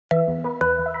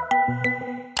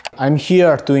I'm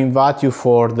here to invite you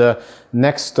for the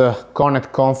next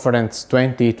Conect Conference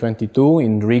 2022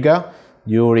 in Riga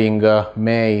during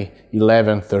May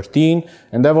 11-13,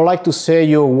 and I would like to say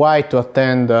you why to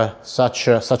attend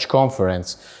such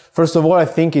conference. First of all, I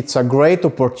think it's a great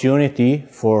opportunity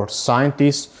for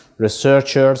scientists,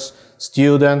 researchers,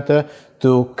 students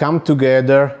to come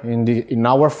together in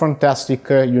our fantastic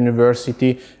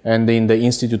university and in the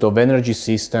Institute of Energy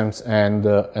Systems and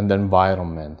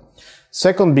Environment.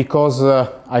 Second, because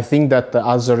I think that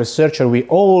as a researcher we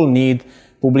all need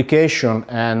publication,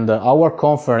 and our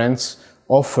conference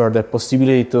offers the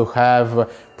possibility to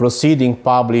have proceeding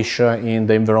published in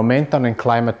the environmental and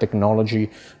climate technology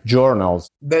journals.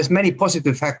 There's many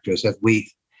positive factors that we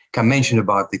can mention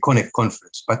about the Conect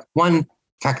conference, but one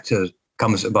factor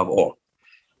comes above all.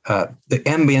 The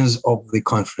ambience of the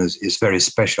conference is very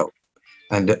special,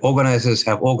 and the organizers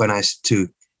have organized to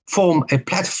form a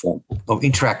platform of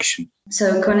interaction.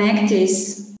 So Conect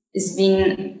is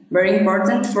been very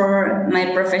important for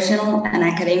my professional and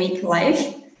academic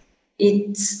life.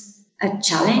 It's a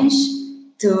challenge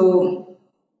to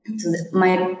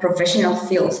my professional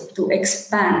field, to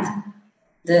expand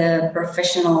the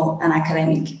professional and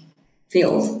academic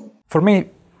field. For me,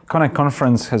 Conect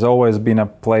Conference has always been a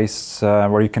place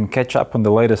where you can catch up on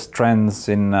the latest trends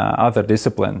in other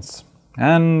disciplines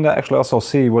and actually also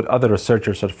see what other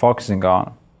researchers are focusing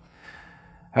on.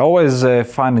 I always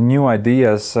find new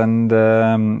ideas, and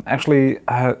the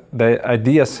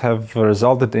ideas have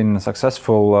resulted in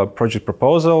successful project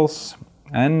proposals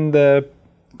and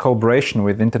collaboration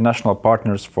with international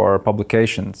partners for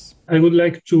publications. I would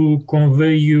like to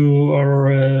convey you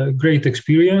our great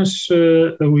experience.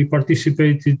 We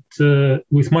participated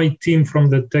with my team from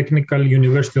the Technical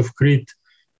University of Crete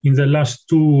in the last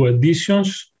two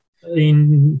editions.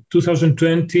 In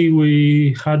 2020,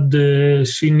 we had the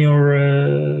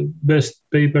Senior Best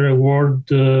Paper Award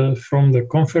from the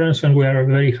conference, and we are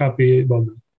very happy about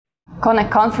it. Conect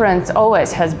Conference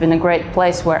always has been a great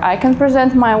place where I can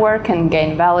present my work and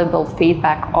gain valuable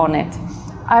feedback on it.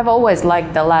 I've always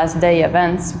liked the last day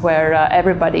events where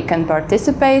everybody can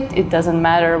participate. It doesn't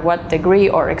matter what degree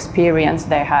or experience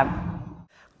they have.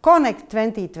 Conect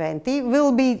 2020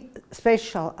 will be a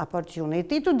special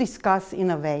opportunity to discuss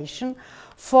innovation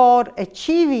for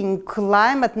achieving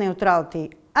climate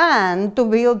neutrality and to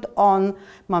build on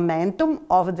momentum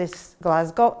of this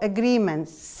Glasgow Agreement.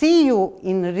 See you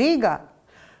in Riga,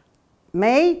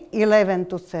 May 11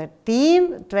 to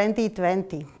 13,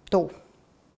 2022.